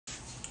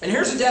And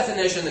here's a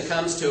definition that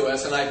comes to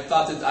us, and I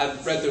thought that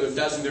I've read through a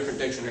dozen different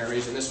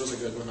dictionaries, and this was a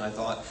good one, I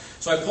thought.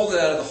 So I pulled it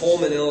out of the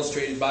Holman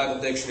Illustrated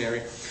Bible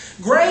Dictionary.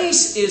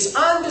 Grace is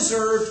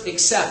undeserved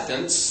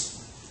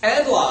acceptance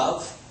and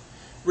love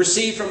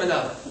received from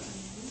another.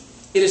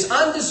 It is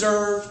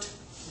undeserved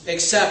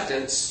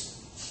acceptance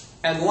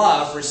and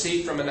love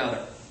received from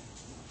another.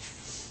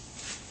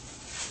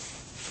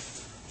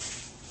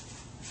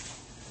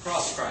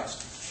 Cross of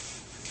Christ.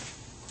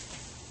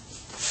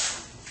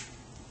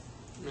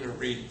 I'm going to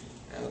read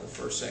out of the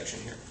first section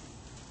here,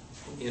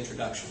 the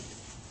introduction.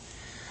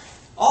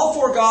 All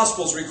four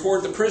Gospels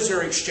record the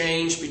prisoner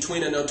exchange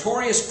between a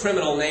notorious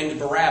criminal named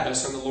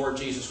Barabbas and the Lord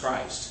Jesus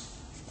Christ.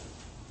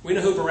 We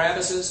know who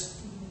Barabbas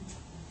is?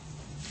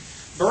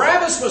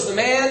 Barabbas was the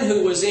man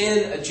who was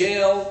in a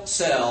jail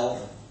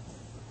cell,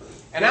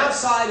 and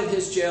outside of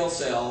his jail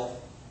cell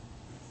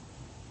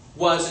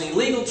was an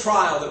illegal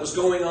trial that was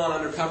going on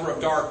under cover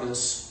of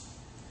darkness,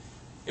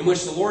 in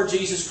which the Lord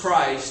Jesus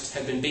Christ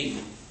had been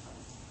beaten.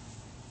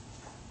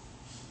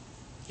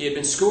 He had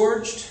been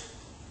scourged.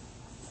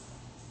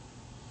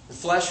 The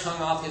flesh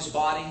hung off his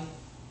body,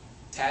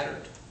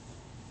 tattered.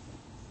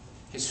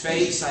 His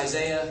face,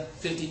 Isaiah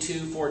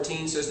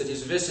 52:14 says that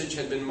his visage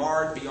had been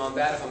marred beyond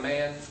that of a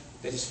man,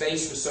 that his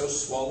face was so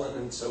swollen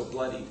and so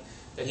bloodied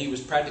that he was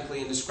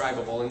practically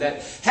indescribable, and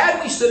that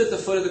had we stood at the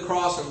foot of the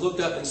cross and looked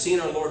up and seen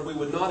our Lord, we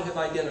would not have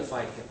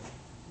identified him.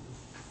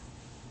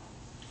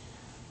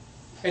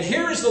 And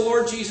here is the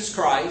Lord Jesus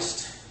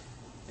Christ.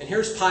 And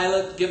here's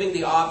Pilate giving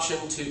the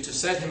option to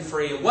set him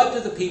free. And what do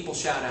the people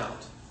shout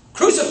out?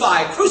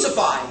 Crucify!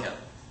 Crucify him!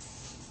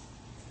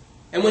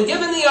 And when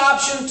given the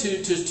option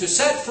to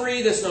set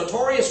free this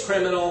notorious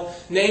criminal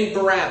named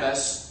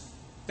Barabbas,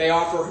 they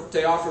offer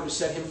to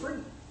set him free.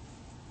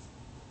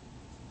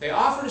 They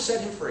offer to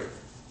set him free.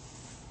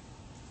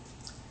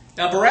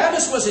 Now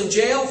Barabbas was in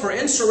jail for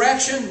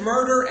insurrection,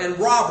 murder, and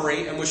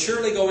robbery, and was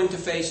surely going to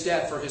face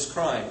death for his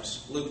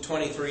crimes. Luke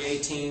 23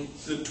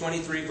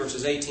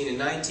 verses 18 and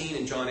 19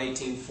 and John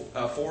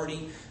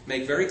 18:40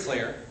 make very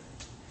clear.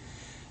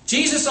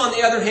 Jesus, on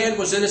the other hand,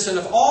 was innocent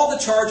of all the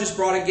charges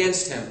brought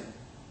against him.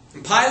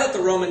 And Pilate, the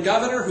Roman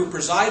governor, who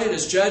presided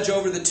as judge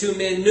over the two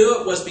men, knew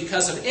it was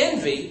because of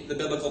envy, the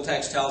biblical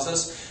text tells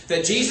us,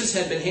 that Jesus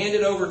had been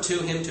handed over to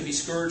him to be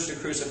scourged and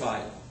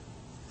crucified.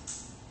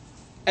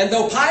 And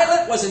though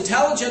Pilate was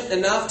intelligent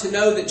enough to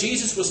know that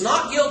Jesus was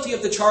not guilty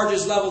of the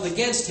charges leveled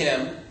against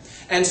him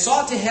and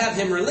sought to have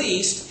him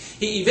released,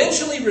 he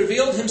eventually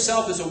revealed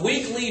himself as a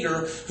weak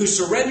leader who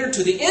surrendered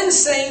to the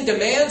insane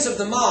demands of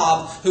the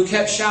mob who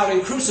kept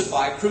shouting,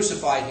 "Crucify,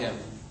 crucify him."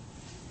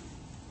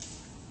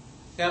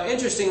 Now,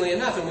 interestingly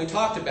enough, and we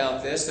talked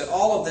about this, that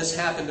all of this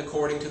happened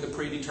according to the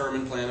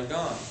predetermined plan of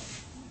God.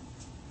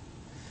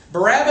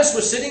 Barabbas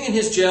was sitting in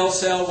his jail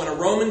cell when a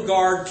Roman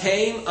guard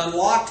came,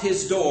 unlocked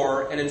his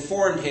door, and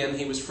informed him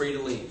he was free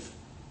to leave.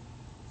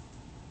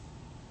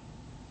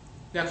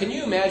 Now, can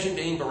you imagine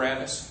being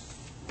Barabbas?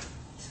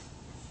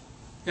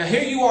 Now,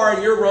 here you are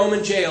in your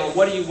Roman jail, and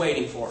what are you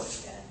waiting for?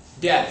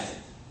 Death.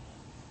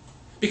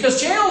 Because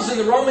jails in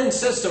the Roman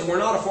system were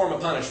not a form of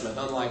punishment,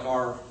 unlike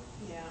our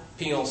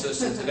penal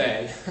system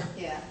today.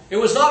 It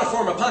was not a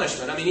form of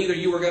punishment. I mean, either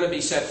you were going to be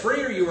set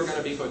free or you were going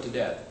to be put to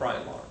death, by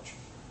and large.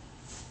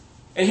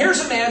 And here's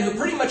a man who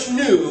pretty much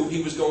knew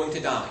he was going to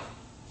die.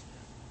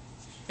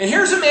 And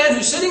here's a man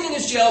who's sitting in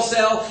his jail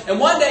cell, and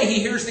one day he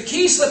hears the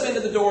key slip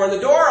into the door, and the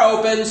door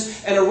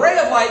opens, and a ray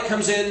of light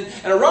comes in,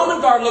 and a Roman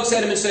guard looks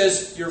at him and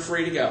says, "You're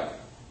free to go."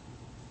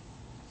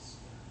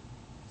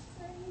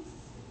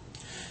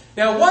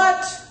 Now,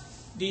 what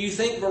do you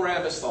think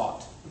Barabbas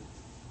thought?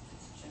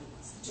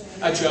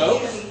 A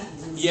joke?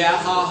 Yeah,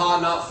 ha ha,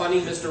 not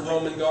funny, Mr.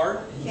 Roman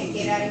guard. Can't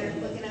get out of here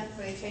quick enough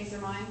before they change their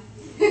mind.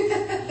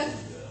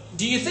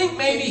 Do you think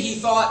maybe he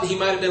thought he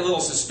might have been a little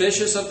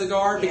suspicious of the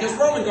guard? Because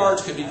Roman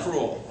guards could be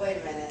cruel. Wait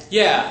a minute.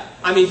 Yeah,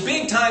 I mean,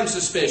 big time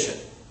suspicion.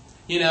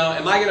 You know,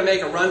 am I going to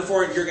make a run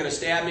for it? You're going to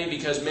stab me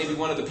because maybe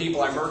one of the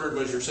people I murdered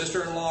was your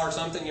sister-in-law or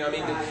something? You know, I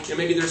mean, Right. you know,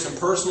 maybe there's some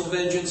personal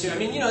vengeance here. I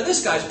mean, you know,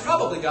 this guy's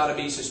probably got to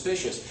be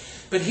suspicious.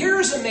 But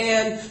here's a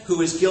man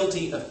who is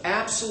guilty of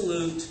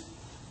absolute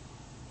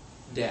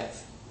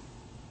death.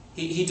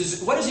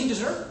 What does he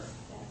deserve?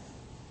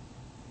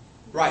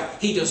 Right.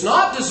 He does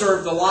not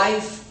deserve the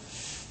life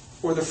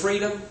or the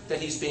freedom that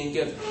he's being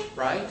given.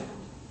 Right?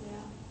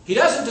 He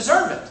doesn't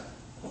deserve it.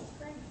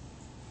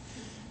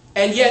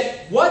 And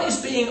yet, what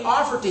is being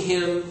offered to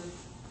him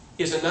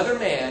is another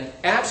man,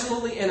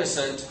 absolutely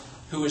innocent,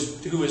 who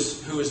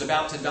is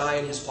about to die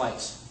in his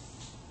place.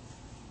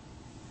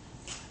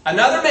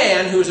 Another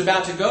man who is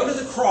about to go to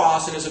the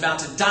cross and is about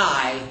to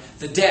die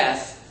the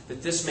death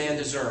that this man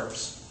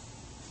deserves.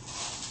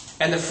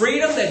 And the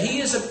freedom that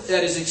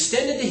is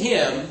extended to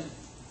him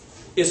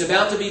is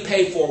about to be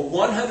paid for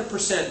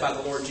 100% by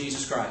the Lord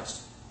Jesus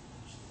Christ.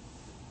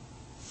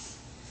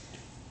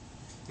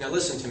 Now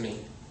listen to me.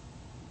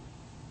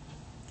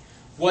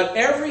 What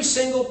every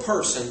single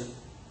person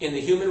in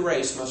the human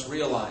race must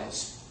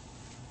realize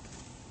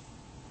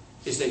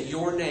is that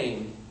your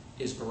name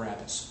is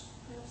Barabbas.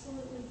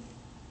 Absolutely.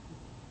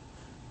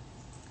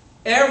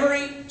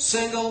 Every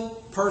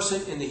single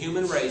person in the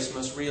human race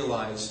must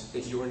realize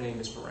that your name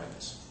is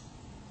Barabbas.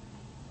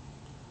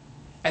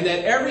 And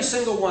that every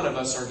single one of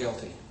us are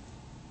guilty.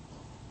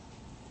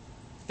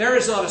 There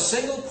is not a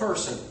single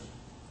person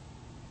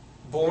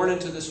born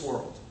into this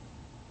world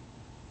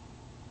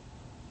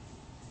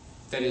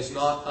that is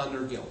not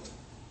under guilt.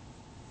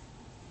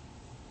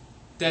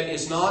 That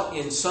is not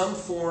in some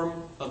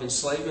form of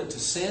enslavement to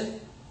sin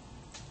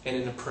and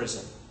in a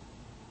prison.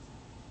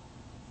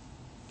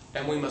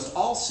 And we must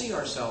all see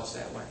ourselves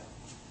that way.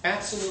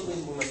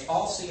 Absolutely, we must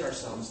all see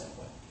ourselves that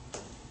way.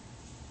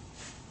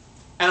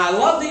 And I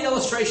love the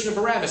illustration of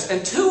Barabbas.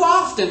 And too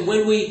often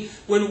when we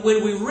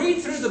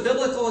read through the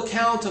biblical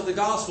account of the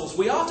Gospels,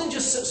 we often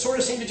just sort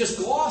of seem to just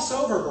gloss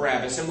over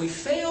Barabbas. And we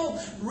fail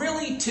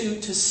really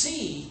to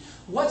see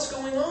what's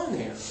going on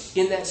there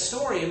in that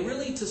story. And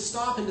really to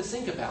stop and to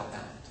think about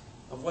that,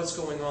 of what's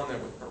going on there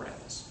with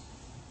Barabbas.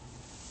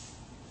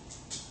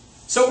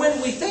 So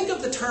when we think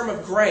of the term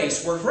of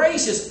grace, where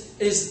grace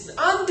is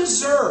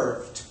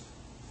undeserved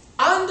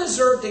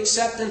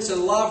acceptance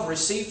and love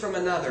received from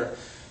another,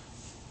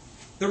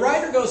 the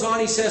writer goes on,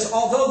 he says,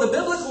 although the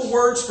biblical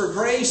words for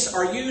grace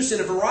are used in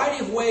a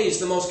variety of ways,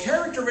 the most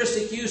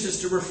characteristic use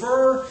is to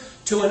refer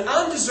to an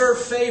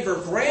undeserved favor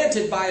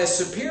granted by a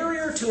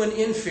superior to an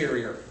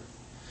inferior.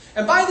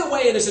 And by the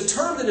way, it is a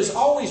term that is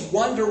always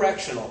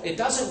one-directional. It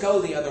doesn't go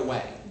the other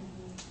way.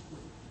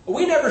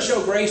 We never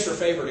show grace or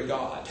favor to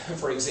God,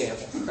 for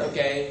example,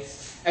 okay?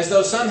 As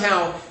though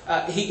somehow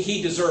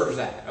He deserves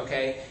that,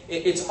 okay?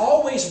 It's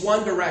always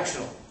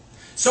one-directional.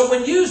 So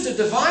when used of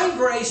divine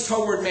grace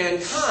toward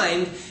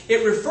mankind,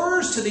 it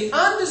refers to the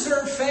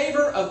undeserved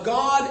favor of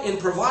God in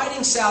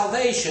providing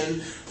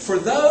salvation for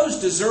those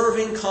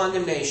deserving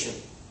condemnation.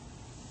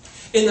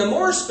 In the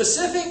more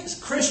specific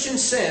Christian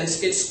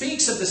sense, it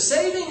speaks of the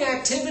saving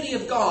activity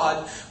of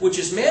God, which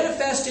is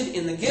manifested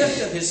in the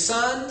gift of His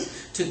Son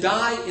to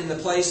die in the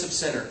place of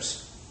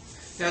sinners.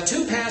 Now,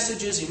 two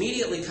passages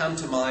immediately come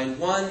to mind.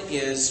 One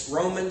is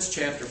Romans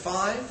chapter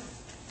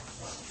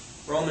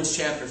 5. Romans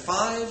chapter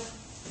 5.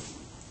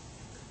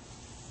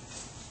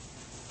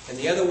 And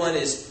the other one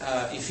is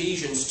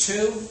Ephesians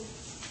 2.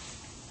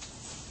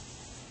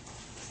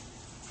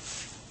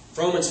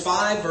 Romans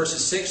 5,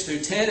 verses 6 through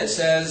 10, it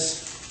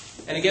says,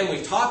 and again,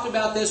 we've talked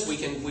about this.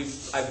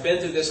 I've been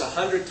through this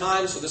 100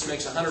 times, so this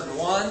makes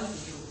 101.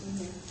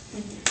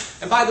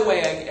 And by the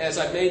way, as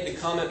I've made the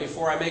comment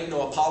before, I make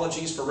no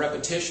apologies for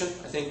repetition.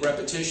 I think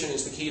repetition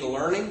is the key to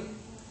learning.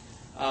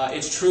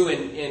 It's true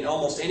in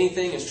almost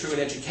anything. It's true in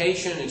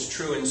education. It's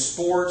true in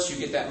sports. You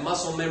get that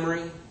muscle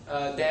memory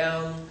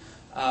down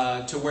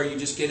to where you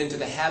just get into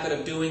the habit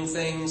of doing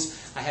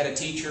things. I had a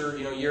teacher,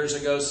 years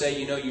ago say,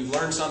 you've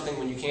learned something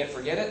when you can't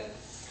forget it.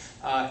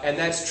 And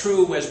that's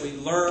true as we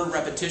learn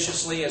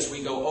repetitiously, as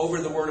we go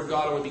over the Word of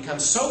God, and we become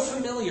so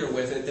familiar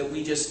with it that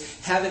we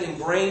just have it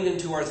ingrained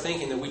into our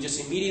thinking, that we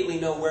just immediately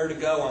know where to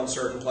go on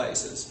certain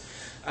places.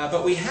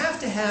 But we have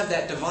to have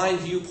that divine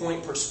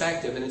viewpoint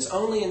perspective, and it's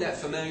only in that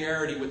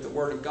familiarity with the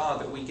Word of God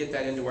that we get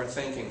that into our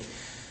thinking.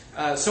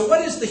 So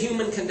what is the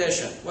human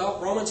condition? Well,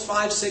 Romans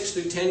 5, 6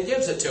 through 10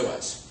 gives it to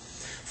us.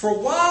 For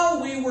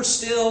while we were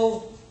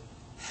still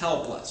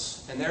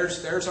helpless, and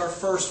there's our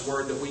first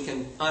word that we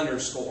can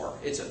underscore.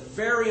 It's a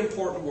very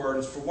important word.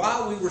 It's for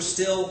while we were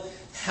still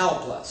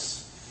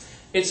helpless.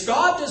 It's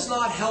God does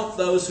not help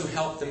those who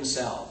help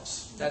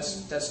themselves.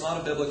 That's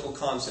not a biblical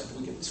concept.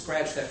 We can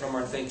scratch that from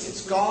our thinking.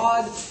 It's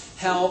God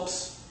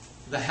helps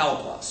the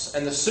helpless.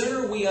 And the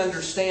sooner we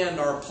understand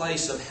our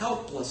place of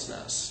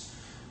helplessness,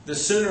 the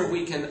sooner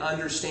we can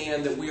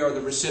understand that we are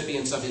the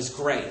recipients of His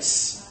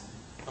grace.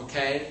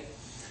 Okay?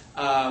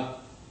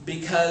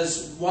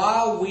 Because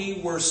while we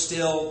were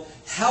still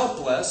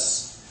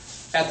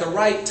helpless, at the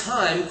right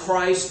time,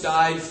 Christ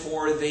died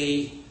for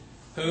the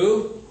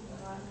who?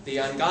 The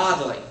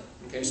ungodly.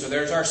 Okay, so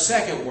there's our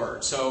second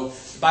word. So,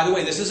 by the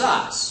way, this is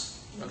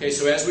us. Okay,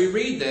 so as we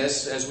read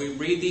this, as we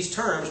read these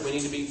terms, we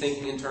need to be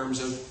thinking in terms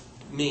of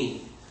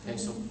me. Okay,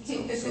 so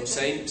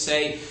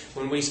say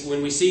when we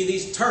see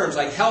these terms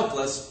like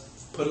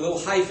helpless, put a little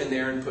hyphen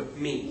there and put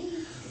me.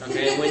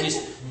 Okay, and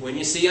when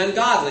you see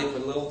ungodly,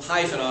 put a little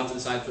hyphen off to the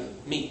side,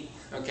 put me.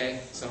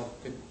 Okay, so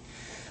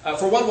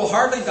for one will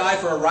hardly die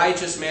for a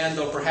righteous man,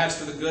 though perhaps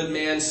for the good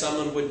man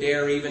someone would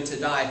dare even to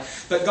die.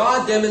 But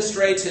God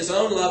demonstrates His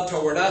own love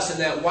toward us in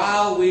that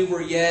while we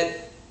were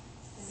yet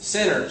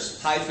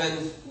sinners,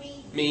 hyphen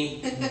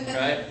me,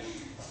 right?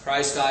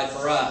 Christ died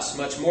for us.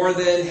 Much more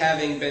then,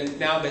 having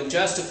now been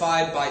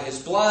justified by His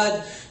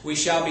blood, we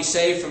shall be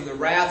saved from the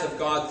wrath of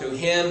God through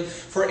Him.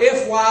 For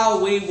if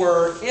while we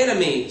were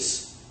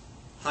enemies,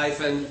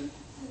 hyphen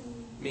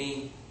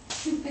me,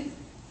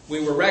 we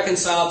were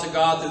reconciled to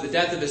God through the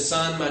death of His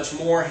Son, much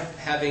more,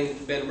 having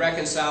been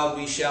reconciled,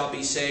 we shall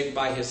be saved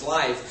by His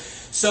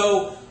life.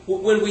 So,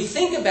 when we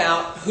think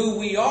about who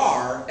we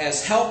are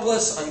as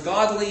helpless,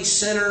 ungodly,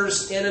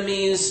 sinners,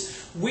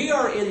 enemies, we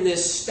are in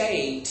this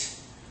state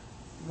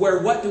where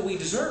what do we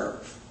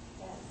deserve?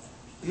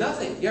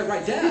 Nothing. Yeah,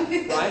 right, death,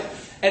 right?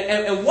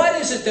 And what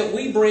is it that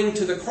we bring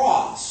to the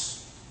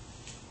cross?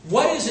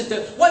 What is it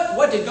that,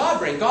 what did God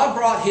bring? God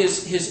brought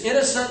His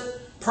innocent,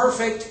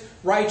 perfect,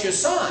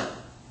 righteous Son.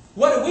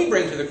 What do we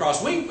bring to the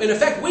cross? In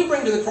effect, we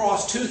bring to the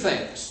cross two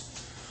things.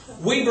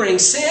 We bring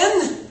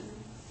sin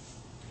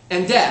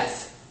and death.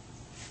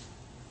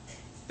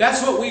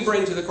 That's what we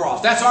bring to the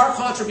cross. That's our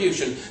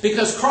contribution.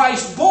 Because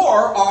Christ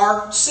bore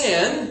our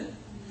sin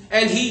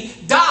and He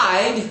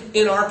died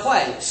in our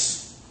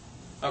place.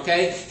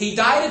 Okay? He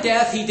died a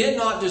death He did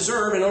not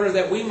deserve in order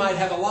that we might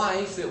have a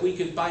life that we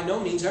could by no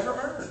means ever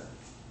earn.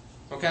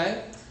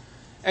 Okay?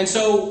 And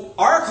so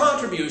our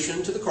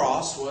contribution to the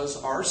cross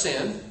was our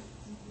sin,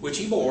 which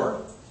He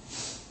bore,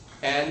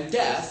 and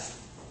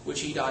death, which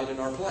He died in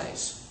our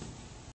place.